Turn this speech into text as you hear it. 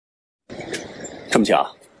这么巧？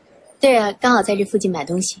对啊，刚好在这附近买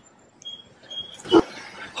东西。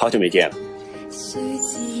好久没见了。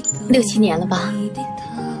6、7年了吧？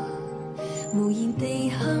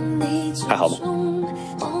还好吗？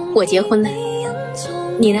我结婚了，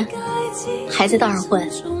你呢？还在道上混？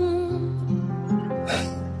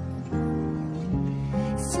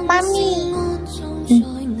妈咪，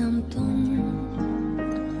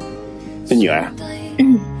这女儿？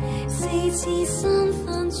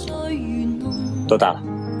多大了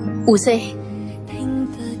？5岁。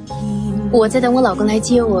我在等我老公来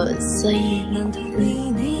接我，所以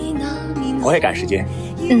我也赶时间。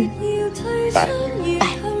拜。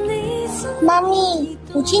妈咪，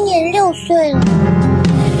我今年6岁了。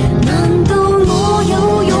难道我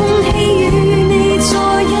有勇氣與你在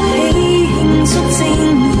一起慶祝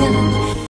正日？